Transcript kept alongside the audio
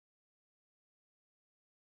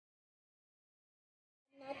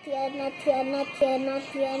Here, not here, not here, not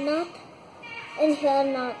here, not. And here,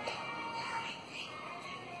 not.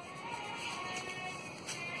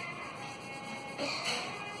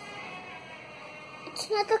 It's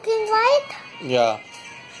not looking white? Yeah.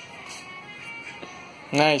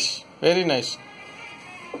 Nice. Very nice.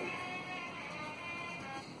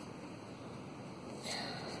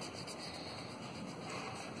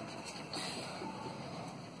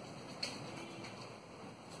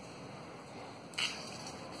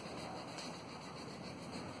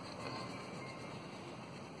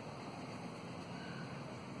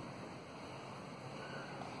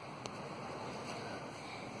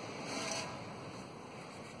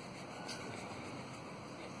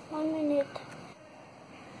 One minute.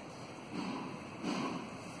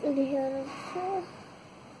 And here also.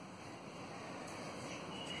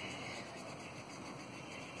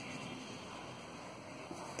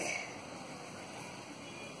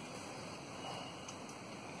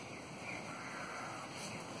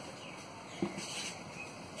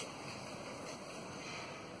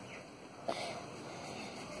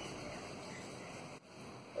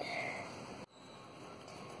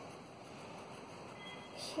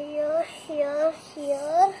 Here, here,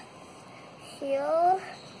 here, here.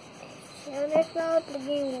 Here is not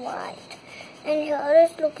looking white. And here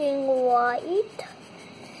is looking white.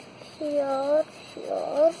 Here,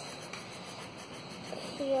 here,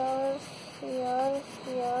 here, here,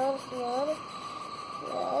 here, here,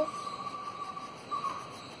 yes.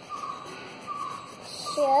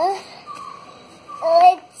 Here.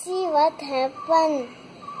 Let's see what happened.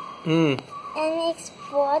 Any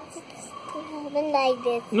spots happen like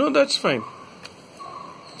this. No, that's fine.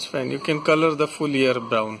 It's fine. You can color the full ear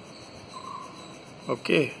brown.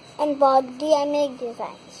 Okay. And body I make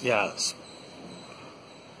designs. Yes.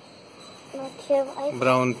 Not here white.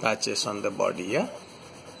 Brown patches on the body, yeah?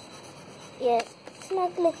 Yes. It's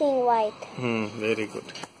not looking white. Very good.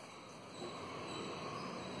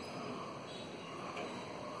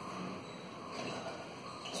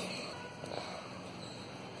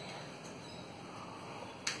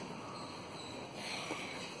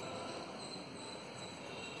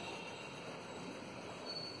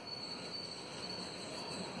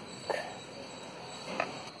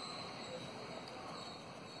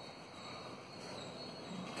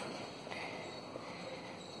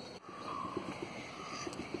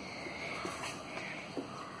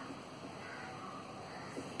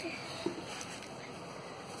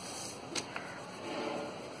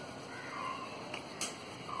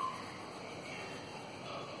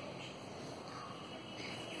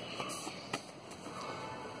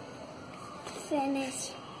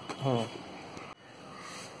 Finish.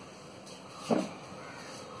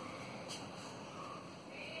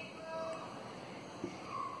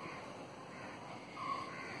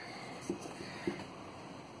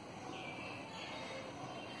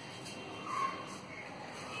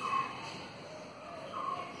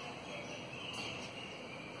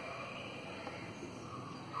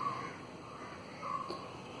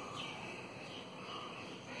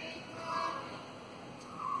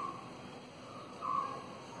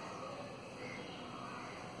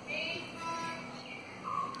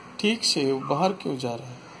 ठीक से वो बाहर क्यों जा रहा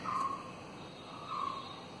है?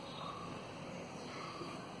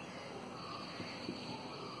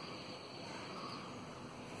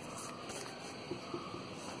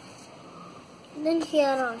 Then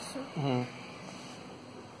here also.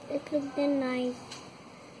 It looks nice.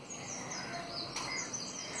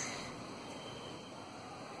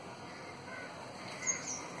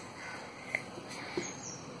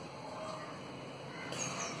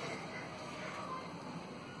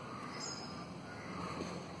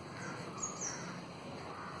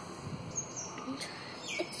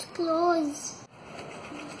 It's close.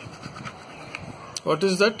 What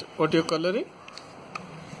is that? What you're coloring?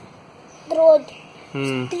 Road.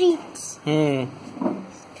 Streets.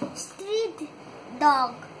 Street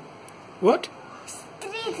dog. What?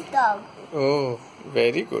 Street dog. Oh,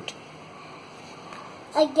 very good.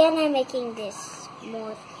 Again I'm making this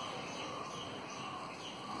more.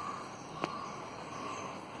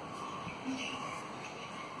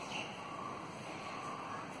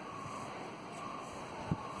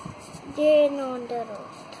 They're on the road.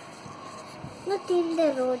 Not in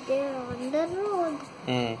the road, they're on the road.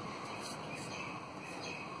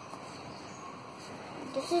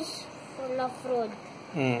 This is full of road.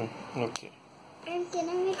 Okay. And can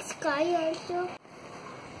I make sky also?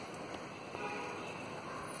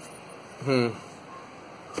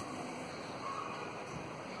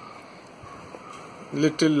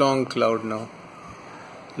 Little long cloud now.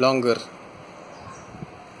 Longer.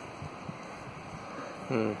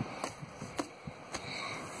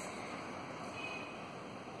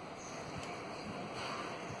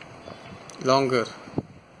 Longer.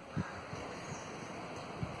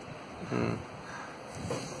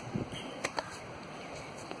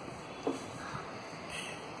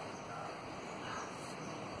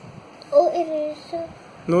 Oh, eraser.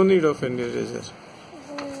 No need of any eraser.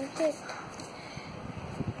 This.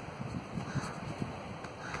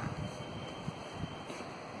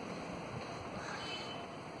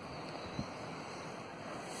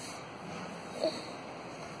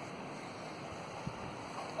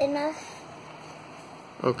 Enough.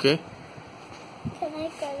 Okay. Can I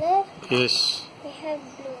color? Yes. I have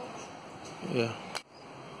blue. Yeah.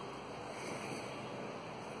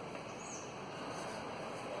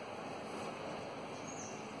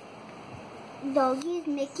 Doggy is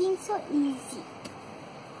making so easy.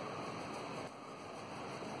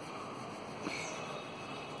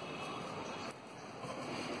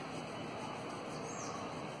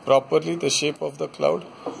 Properly the shape of the cloud.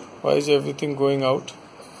 Why is everything going out?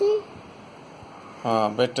 See?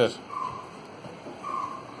 Better.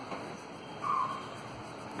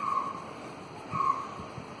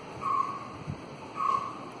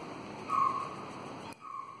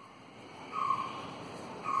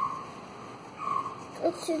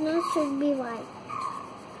 It should be white.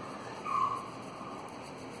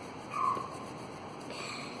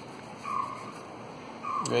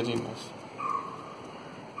 Very nice.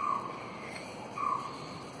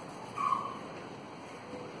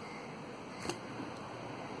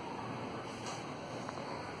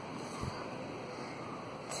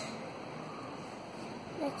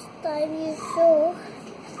 Next time you show.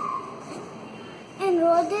 And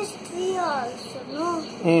draw this tree also,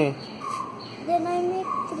 no? Then I make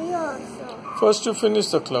 3 also. First you finish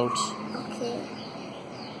the clouds. Okay.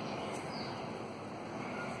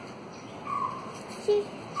 See?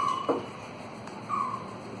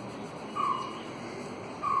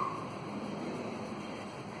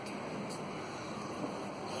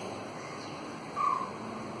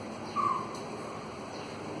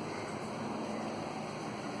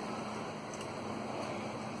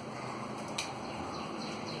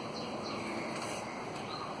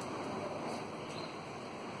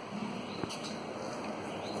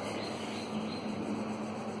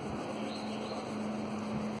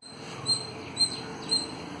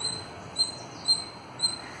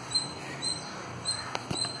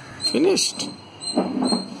 Finished.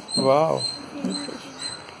 Wow.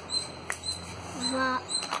 Wow.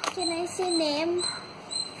 Can I say name?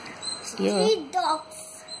 Yeah. 3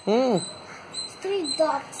 dogs. 3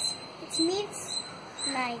 dogs. It means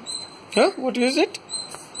nice. Huh? What is it?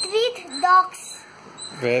 3 dogs.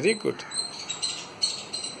 Very good.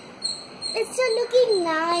 It's looking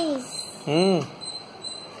nice.